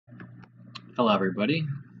Hello everybody.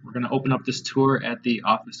 We're going to open up this tour at the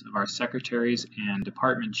office of our secretaries and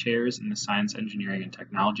department chairs in the Science, Engineering, and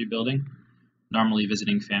Technology building. Normally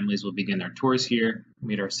visiting families will begin their tours here,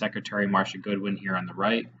 meet our secretary Marcia Goodwin here on the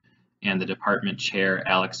right, and the department chair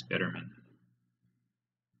Alex Bitterman.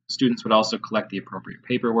 Students would also collect the appropriate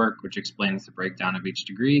paperwork, which explains the breakdown of each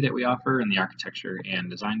degree that we offer in the architecture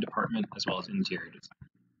and design department, as well as interior design.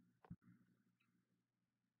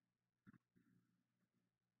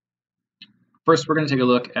 First, we're going to take a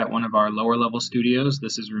look at one of our lower level studios.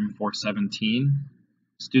 This is room 417.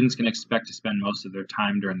 Students can expect to spend most of their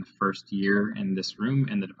time during the first year in this room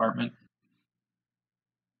in the department.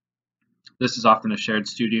 This is often a shared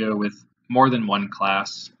studio with more than one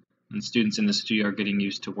class, and students in the studio are getting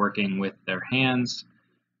used to working with their hands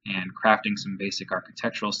and crafting some basic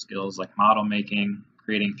architectural skills like model making,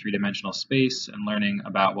 creating three-dimensional space, and learning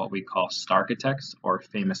about what we call starchitects, or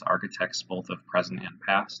famous architects both of present and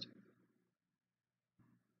past.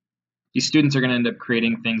 These students are going to end up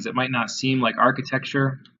creating things that might not seem like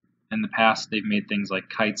architecture. In the past, they've made things like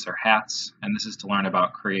kites or hats, and this is to learn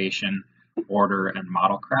about creation, order, and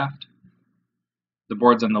model craft. The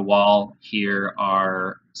boards on the wall here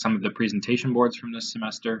are some of the presentation boards from this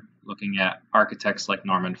semester, looking at architects like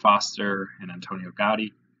Norman Foster and Antonio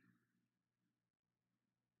Gaudi.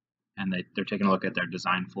 And they're taking a look at their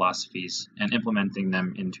design philosophies and implementing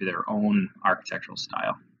them into their own architectural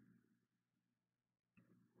style.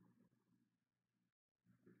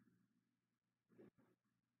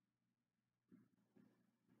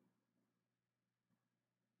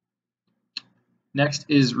 Next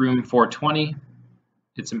is room 420.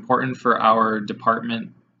 It's important for our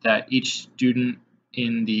department that each student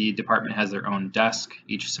in the department has their own desk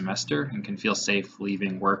each semester and can feel safe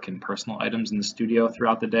leaving work and personal items in the studio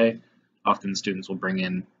throughout the day. Often students will bring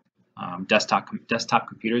in desktop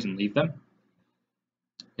computers and leave them.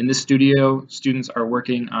 In this studio, students are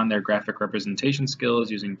working on their graphic representation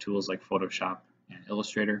skills using tools like Photoshop and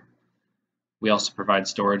Illustrator. We also provide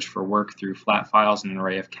storage for work through flat files and an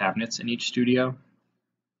array of cabinets in each studio.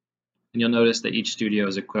 And you'll notice that each studio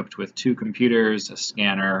is equipped with 2 computers, a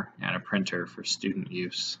scanner, and a printer for student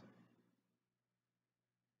use.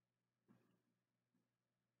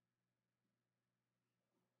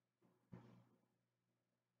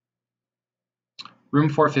 Room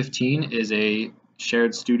 415 is a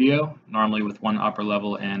shared studio, normally with one upper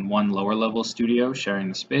level and one lower level studio sharing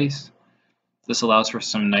the space. This allows for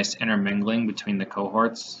some nice intermingling between the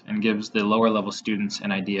cohorts and gives the lower level students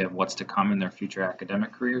an idea of what's to come in their future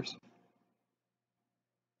academic careers.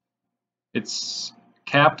 It's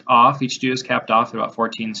capped off, each studio is capped off at about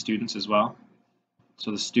 14 students as well.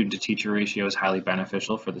 So the student to teacher ratio is highly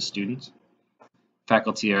beneficial for the students.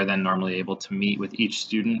 Faculty are then normally able to meet with each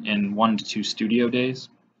student in 1 to 2 studio days.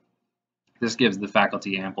 This gives the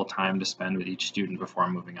faculty ample time to spend with each student before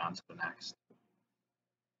moving on to the next.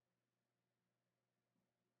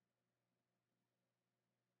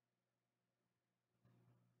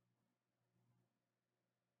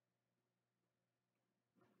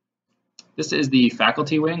 This is the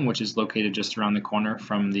faculty wing, which is located just around the corner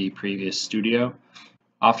from the previous studio.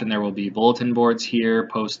 Often there will be bulletin boards here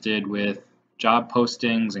posted with job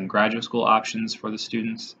postings and graduate school options for the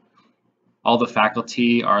students. All the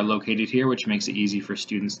faculty are located here, which makes it easy for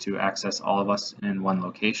students to access all of us in one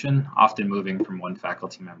location, often moving from one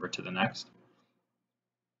faculty member to the next.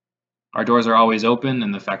 Our doors are always open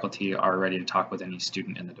and the faculty are ready to talk with any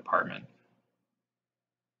student in the department.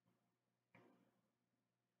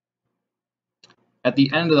 At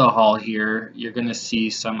the end of the hall here, you're going to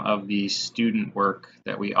see some of the student work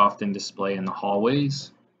that we often display in the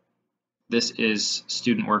hallways. This is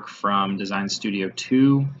student work from Design Studio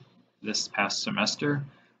 2 this past semester,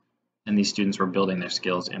 and these students were building their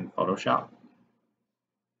skills in Photoshop.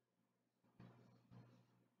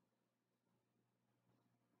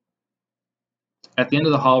 At the end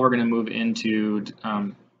of the hall, we're going to move into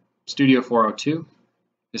Studio 402.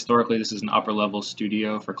 Historically, this is an upper level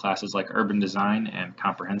studio for classes like Urban Design and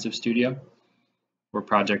Comprehensive Studio, where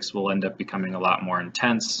projects will end up becoming a lot more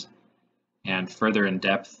intense and further in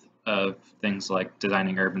depth of things like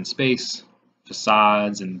designing urban space,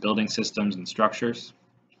 facades, and building systems and structures.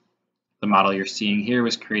 The model you're seeing here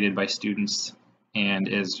was created by students and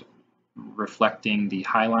is reflecting the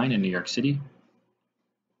High Line in New York City.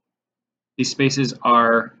 These spaces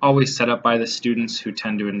are always set up by the students who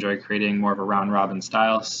tend to enjoy creating more of a round-robin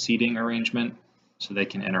style seating arrangement so they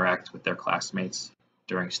can interact with their classmates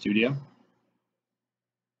during studio.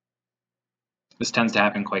 This tends to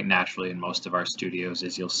happen quite naturally in most of our studios,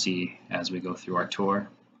 as you'll see as we go through our tour.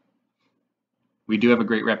 We do have a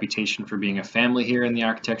great reputation for being a family here in the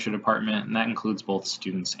architecture department, and that includes both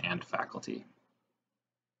students and faculty.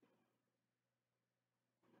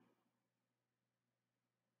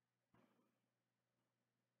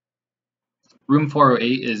 Room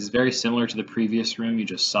 408 is very similar to the previous room you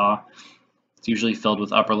just saw. It's usually filled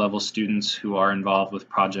with upper level students who are involved with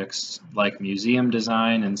projects like museum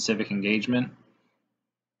design and civic engagement.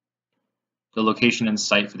 The location and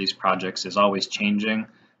site for these projects is always changing.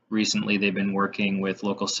 Recently, they've been working with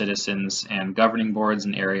local citizens and governing boards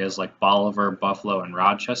in areas like Bolivar, Buffalo, and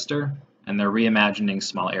Rochester, and they're reimagining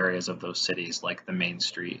small areas of those cities like the Main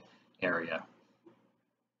Street area.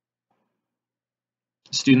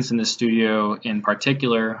 Students in the studio in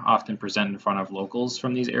particular often present in front of locals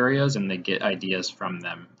from these areas, and they get ideas from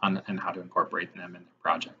them on how to incorporate them in their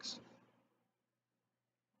projects.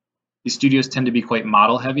 These studios tend to be quite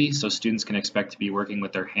model heavy, so students can expect to be working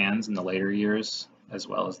with their hands in the later years as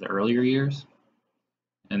well as the earlier years.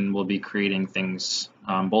 And we'll be creating things,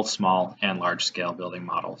 both small and large scale building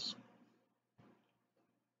models.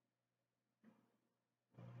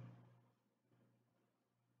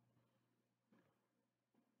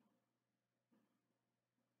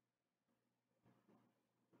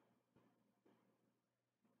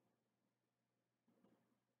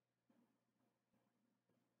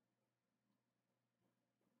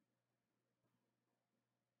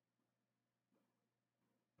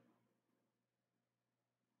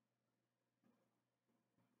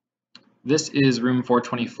 This is room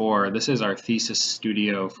 424. This is our Thesis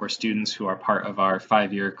Studio for students who are part of our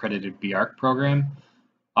 5-year accredited BArch program.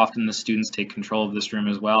 Often the students take control of this room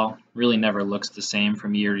as well. Really never looks the same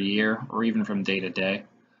from year to year or even from day to day.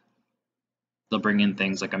 They'll bring in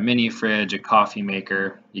things like a mini fridge, a coffee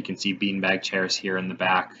maker. You can see beanbag chairs here in the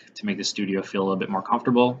back to make the studio feel a little bit more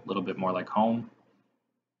comfortable, a little bit more like home.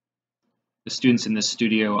 The students in this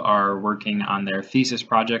studio are working on their thesis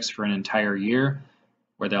projects for an entire year,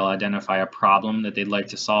 where they'll identify a problem that they'd like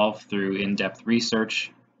to solve through in-depth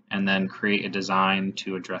research and then create a design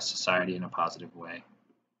to address society in a positive way.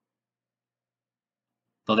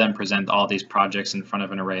 They'll then present all these projects in front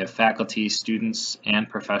of an array of faculty, students, and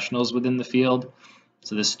professionals within the field.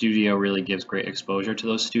 So this studio really gives great exposure to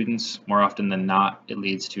those students. More often than not, it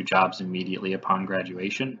leads to jobs immediately upon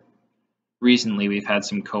graduation. Recently, we've had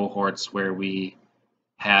some cohorts where we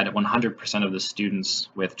had 100% of the students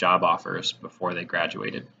with job offers before they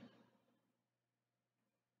graduated.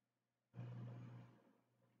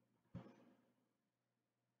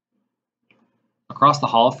 Across the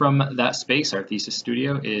hall from that space, our Thesis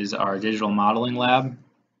Studio, is our digital modeling lab.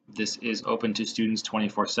 This is open to students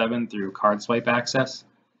 24/7 through card swipe access.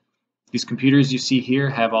 These computers you see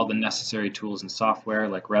here have all the necessary tools and software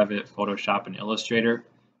like Revit, Photoshop, and Illustrator,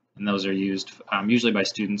 and those are used usually by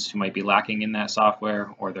students who might be lacking in that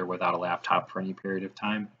software or they're without a laptop for any period of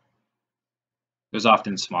time. There's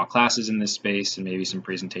often small classes in this space and maybe some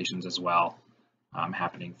presentations as well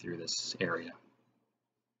happening through this area.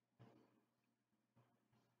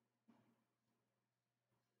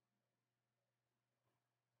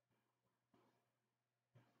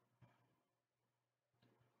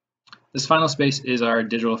 This final space is our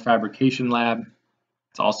digital fabrication lab.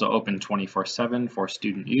 It's also open 24/7 for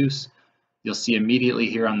student use. You'll see immediately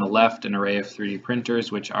here on the left an array of 3D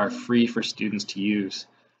printers which are free for students to use.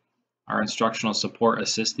 Our instructional support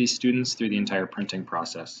assists these students through the entire printing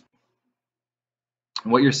process.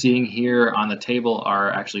 And what you're seeing here on the table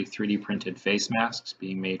are actually 3D printed face masks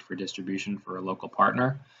being made for distribution for a local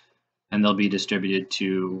partner, and they'll be distributed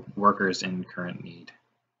to workers in current need.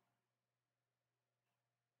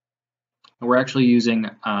 We're actually using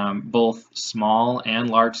both small and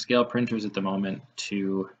large scale printers at the moment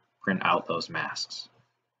to print out those masks.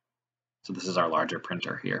 So this is our larger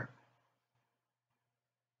printer here.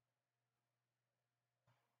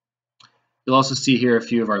 You'll also see here a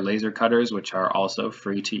few of our laser cutters, which are also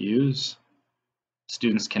free to use.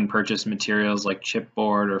 Students can purchase materials like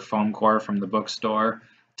chipboard or foam core from the bookstore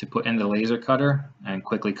to put in the laser cutter and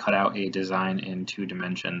quickly cut out a design in 2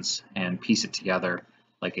 dimensions and piece it together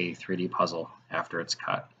like a 3D puzzle after it's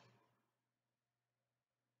cut.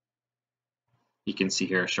 You can see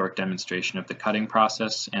here a short demonstration of the cutting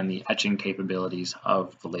process and the etching capabilities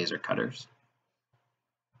of the laser cutters.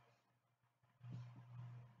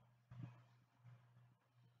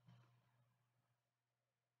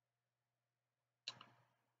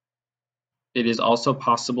 It is also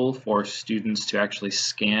possible for students to actually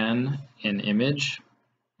scan an image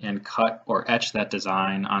and cut or etch that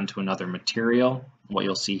design onto another material. What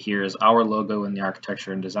you'll see here is our logo in the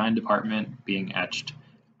architecture and design department being etched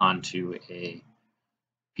onto a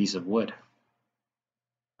piece of wood.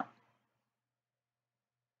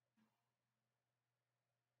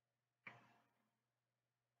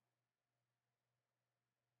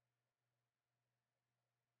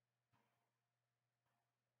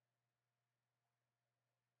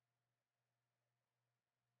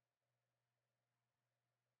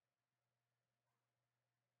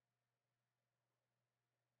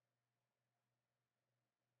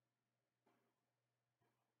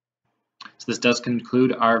 So this does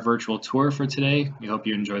conclude our virtual tour for today. We hope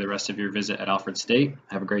you enjoy the rest of your visit at Alfred State.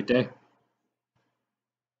 Have a great day.